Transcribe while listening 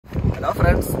Hello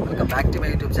friends, welcome back to my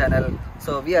YouTube channel.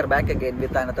 So we are back again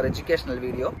with another educational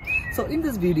video. So in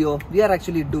this video we are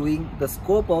actually doing the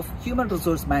scope of human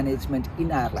resource management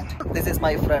in Ireland. This is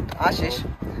my friend Ashish.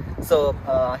 So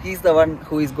he's the one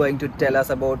who is going to tell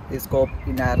us about the scope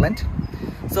in Ireland.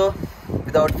 So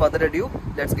without further ado,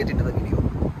 let's get into the video.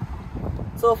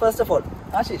 So first of all,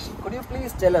 Ashish, could you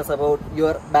please tell us about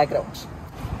your background?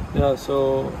 Yeah,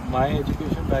 so my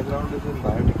education background is in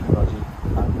biotechnology,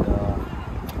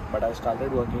 but I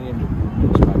started working in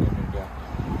recruitments back in India.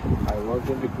 I worked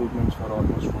in recruitments for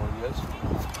almost 4 years,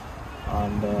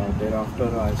 and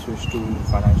thereafter I switched to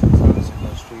financial service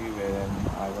industry, wherein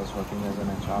I was working as an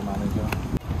HR manager.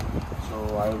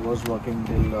 So I was working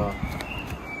till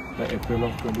the April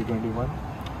of 2021,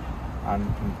 and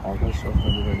in August of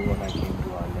 2021 I came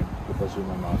to Ireland to pursue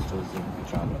my masters in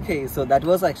HR. Okay, so that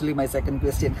was actually my second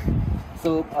question.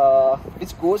 So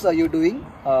which course are you doing,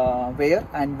 where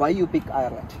and why you pick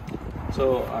Ireland?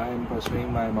 So I am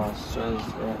pursuing my masters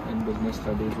in business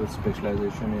studies with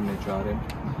specialization in HRM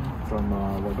from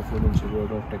Waterford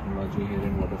Institute of Technology here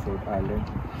in Waterford, Ireland.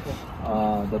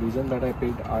 Yeah. The reason that I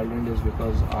picked Ireland is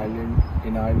because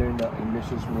in Ireland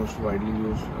English is most widely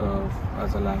used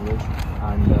as a language,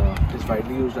 and is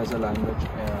widely used as a language,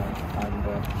 and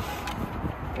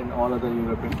in all other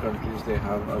European countries they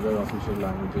have other official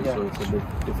languages, yeah. So it's a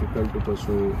bit difficult to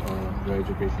pursue your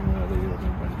education in other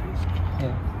European countries.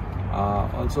 Yeah.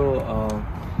 Also,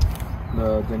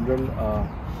 the general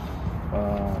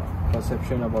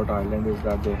perception about Ireland is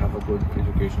that they have a good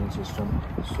education system.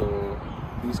 So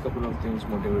these couple of things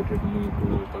motivated me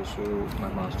to pursue my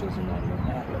masters in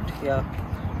Ireland. Yeah.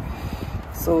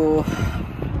 So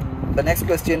the next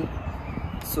question.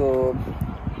 So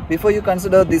before you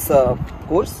consider this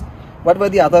course, what were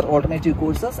the other alternative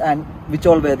courses and which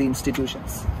all were the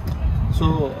institutions?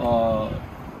 So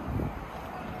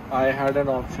I had an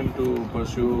option to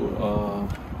pursue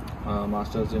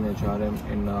masters in HRM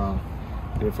in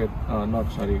Griffith,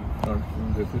 not in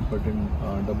Griffith, but in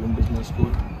Dublin Business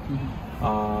School.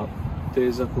 There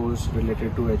is a course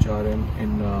related to HRM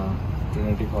in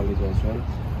Trinity College as well.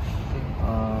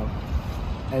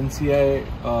 NCI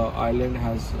Ireland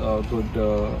has a good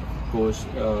course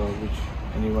which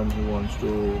anyone who wants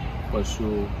to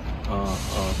pursue a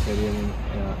career in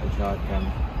HR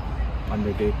can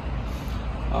undertake.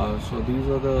 So these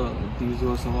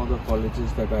were some of the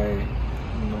colleges that I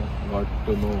got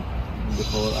to know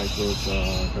before I chose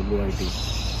WIT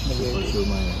to pursue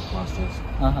my masters.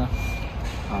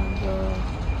 And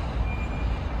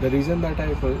the reason that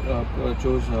I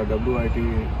chose WIT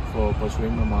for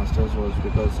pursuing my masters was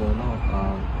because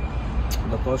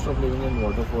the cost of living in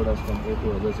Waterford as compared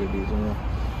to other cities,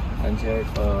 NCI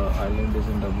Ireland is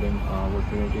in Dublin,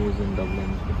 Trinity is in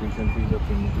Dublin, the tuition fees of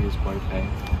Trinity is quite high.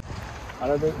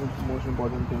 Another most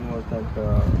important thing was that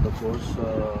the course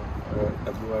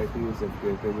WIT is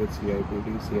affiliated with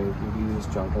CIPD. CIPD is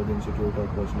Chartered Institute of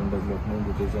Personal Development,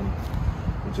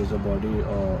 which is a body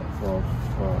for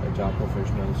HR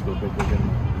professionals located in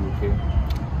UK.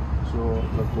 So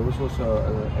the course was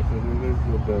accredited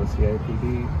with the CIPD,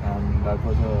 and that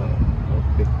was a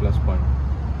big plus point.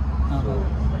 So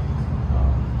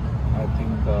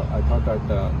I thought that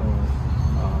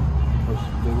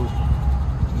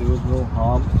there was no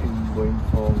harm in going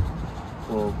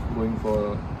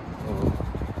for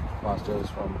masters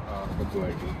from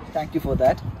WIT. Thank you for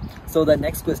that. So the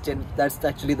next question, that's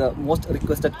actually the most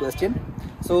requested question.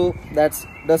 So does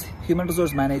human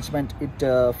resource management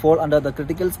fall under the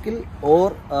critical skill,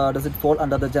 or does it fall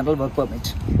under the general work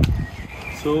permit?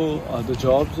 So the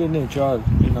jobs in HR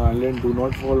in Ireland do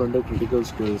not fall under critical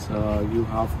skills. You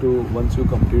have to, once you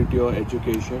complete your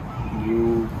education,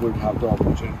 you would have the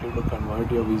opportunity to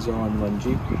convert your visa on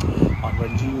 1G. On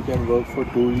 1G you can work for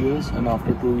 2 years, and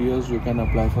after 2 years you can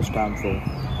apply for stamp 4.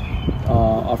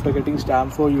 After getting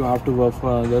stamp 4 you have to work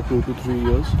for another 2 to 3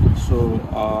 years. So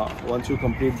once you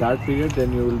complete that period,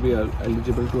 then you will be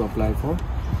eligible to apply for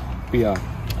PR.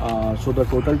 So the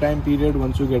total time period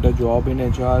once you get a job in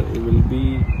HR, it will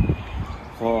be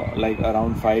for like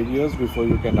around 5 years before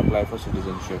you can apply for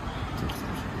citizenship.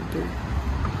 Okay.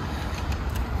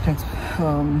 Thanks.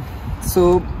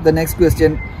 So the next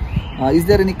question, is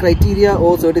there any criteria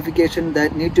or certification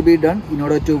that need to be done in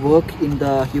order to work in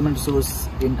the human resource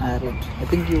in Ireland? I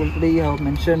think you already have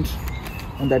mentioned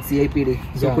on that CIPD.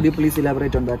 So yeah. Could you please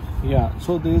elaborate on that? Yeah.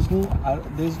 So there is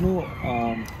no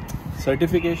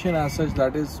certification as such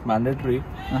that is mandatory.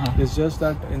 It's just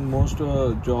that in most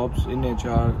jobs in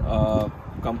HR,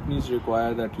 companies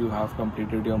require that you have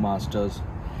completed your masters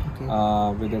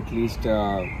with at least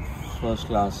first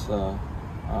class,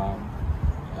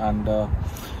 and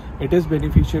It is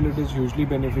beneficial. It is hugely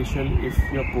beneficial if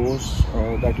your course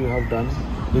that you have done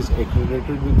is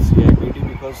accredited with CIPD,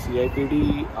 because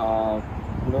CIPD,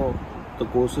 the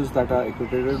courses that are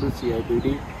accredited with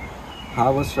CIPD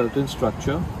have a certain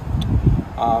structure,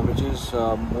 which is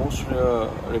most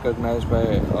recognized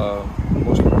by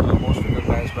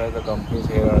the companies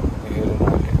here in India.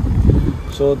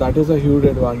 So that is a huge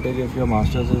advantage if your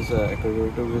master's is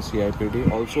accredited with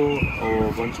CIPD. Also,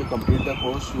 once you complete the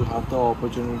course, you have the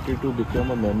opportunity to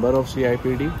become a member of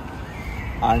CIPD,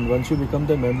 and once you become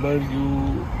the member,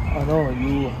 you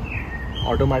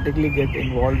automatically get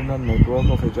involved in a network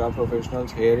of HR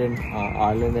professionals here in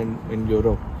Ireland and in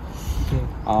Europe,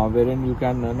 wherein you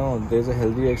can there's a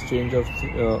healthy exchange of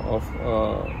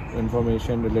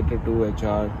information related to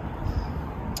HR,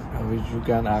 which you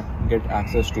can get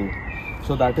access to.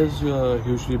 So that is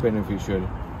hugely beneficial.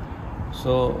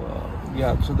 So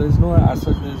so there is no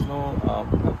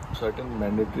certain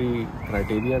mandatory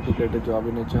criteria to get a job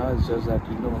in HR. It's just that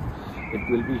it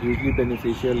will be hugely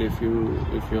beneficial if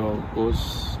your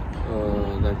course,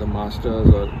 that the masters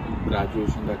or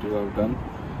graduation that you have done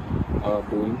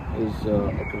doing is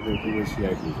accredited with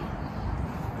CIPD.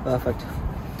 Perfect.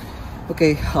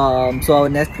 Okay, so our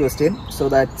next question. So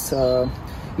that's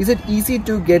is it easy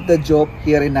to get the job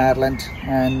here in Ireland,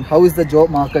 and how is the job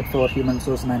market for human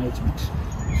resource management?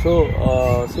 So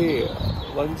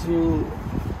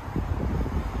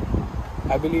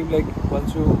I believe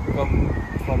once you come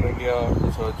from India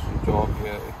to search a job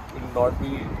here, it will not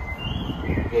be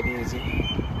very easy,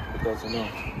 because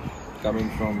coming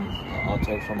from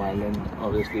outside from Ireland,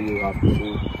 obviously you have to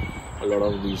do a lot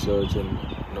of research and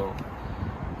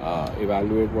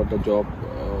evaluate what the job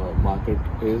market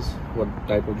is, what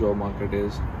type of job market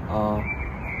is.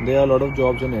 There are a lot of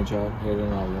jobs in HR here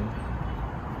in Ireland.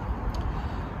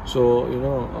 So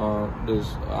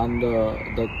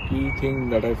the key thing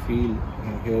that I feel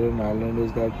here in Ireland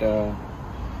is that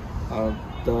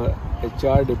the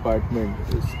HR department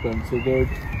is considered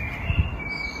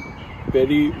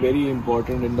very, very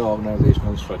important in the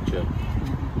organizational structure.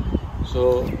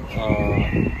 So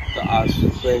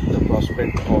the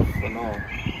prospect of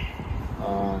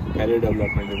career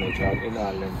development in HR in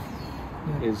Ireland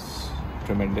is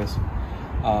tremendous.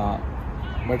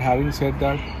 But having said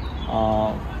that,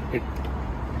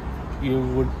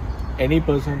 any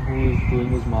person who is doing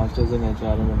his masters in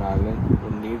HRM in Ireland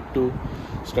would need to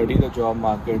study the job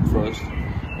market first,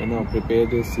 prepare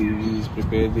their CVs,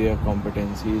 prepare their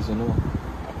competencies,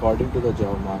 according to the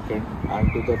job market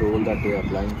and to the role that they are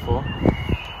applying for.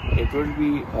 It will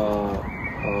be,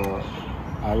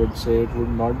 I would say, it would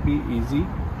not be easy,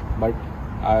 but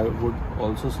I would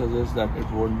also suggest that it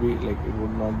would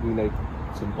not be like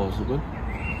it's impossible.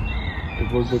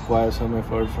 It would require some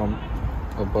effort from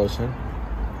a person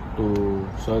to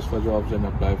search for jobs and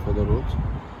apply for the roles,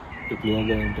 to clear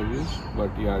the interviews.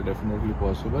 But yeah, definitely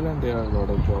possible, and there are a lot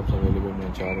of jobs available in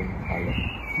HR in Ireland.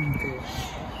 Okay.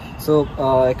 So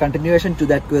a continuation to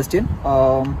that question.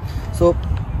 So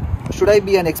should I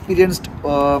be an experienced,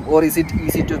 or is it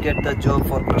easy to get the job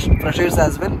for freshers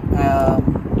as well?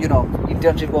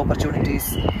 Internship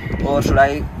opportunities, or should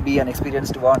I be an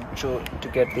experienced one to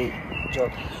get the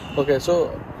job? Okay,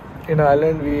 so in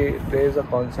Ireland there is a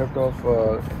concept of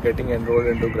getting enrolled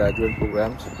into graduate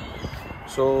programs.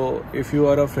 So if you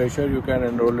are a fresher, you can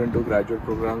enroll into graduate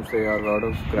programs. There are a lot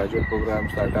of graduate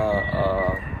programs that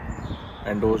are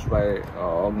endorsed by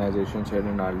organizations here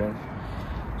in Ireland.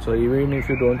 So even if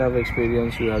you don't have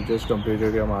experience, you have just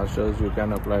completed your masters, you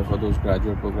can apply for those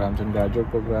graduate programs. In graduate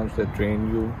programs, they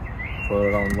train you for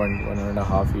around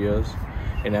 1.5 years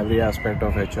in every aspect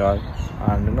of HR,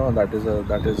 and that is a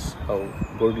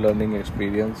good learning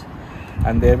experience.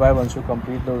 And thereby, once you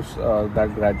complete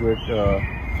that graduate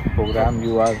program,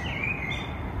 you are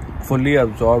fully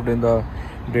absorbed in the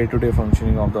day-to-day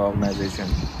functioning of the organization.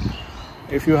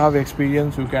 If you have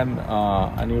experience, you can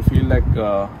and you feel like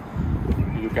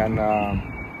you can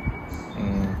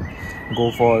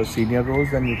go for senior roles,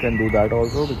 then you can do that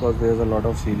also, because there's a lot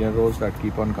of senior roles that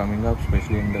keep on coming up,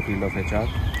 especially in the field of HR.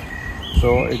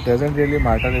 So it doesn't really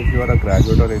matter if you are a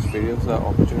graduate or experienced. The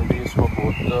opportunities for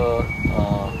both the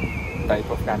type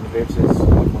of candidates is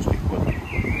almost equal.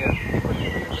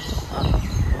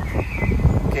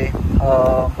 Okay.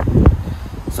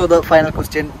 So the final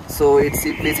question. So it's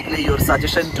basically your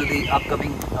suggestion to the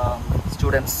upcoming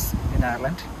students in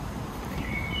Ireland.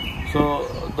 So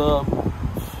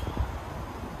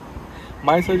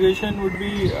my suggestion would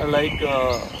be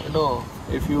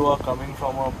if you are coming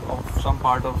from some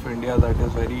part of India that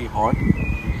is very hot,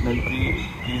 then please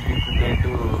be prepared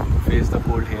to face the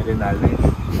cold here in Ireland.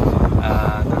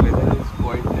 The weather is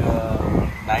quite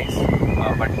nice,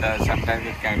 but sometimes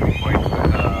it can be quite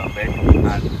wet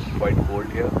and quite cold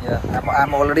here. Yeah,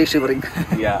 I'm already shivering.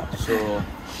 Yeah, so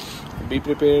be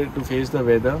prepared to face the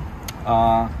weather.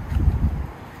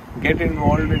 Get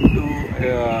involved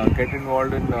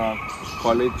in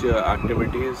college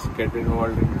activities. Get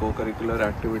involved in co-curricular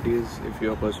activities if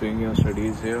you are pursuing your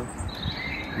studies here.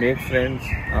 Make friends.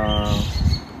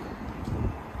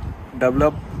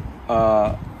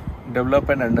 Develop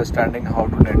an understanding how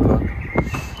to network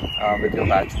with your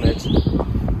batchmates,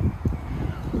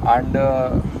 and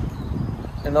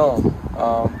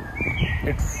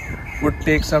it would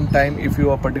take some time if you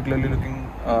are particularly looking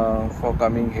for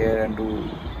coming here and to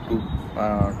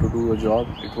do a job.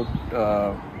 It would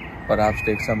perhaps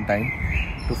take some time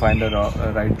to find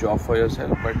a right job for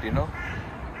yourself, but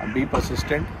be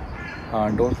persistent,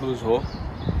 don't lose hope,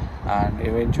 and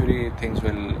eventually things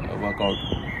will work out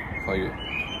for you.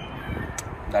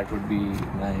 That would be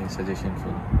my suggestion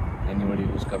for anybody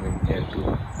who's coming here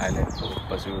to Ireland to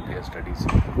pursue their studies.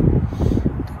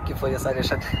 Thank you for your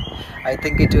suggestion. I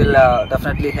think it will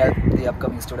definitely help the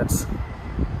upcoming students.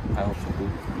 I hope so too.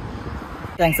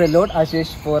 Thanks a lot,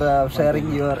 Ashish, for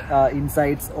sharing your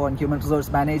insights on human resource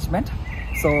management.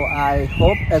 So I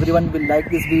hope everyone will like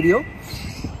this video.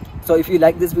 So if you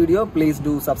like this video, please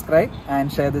do subscribe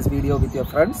and share this video with your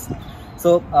friends.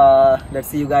 So let's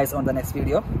see you guys on the next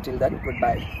video. Till then,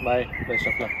 goodbye. Bye. Best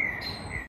of luck.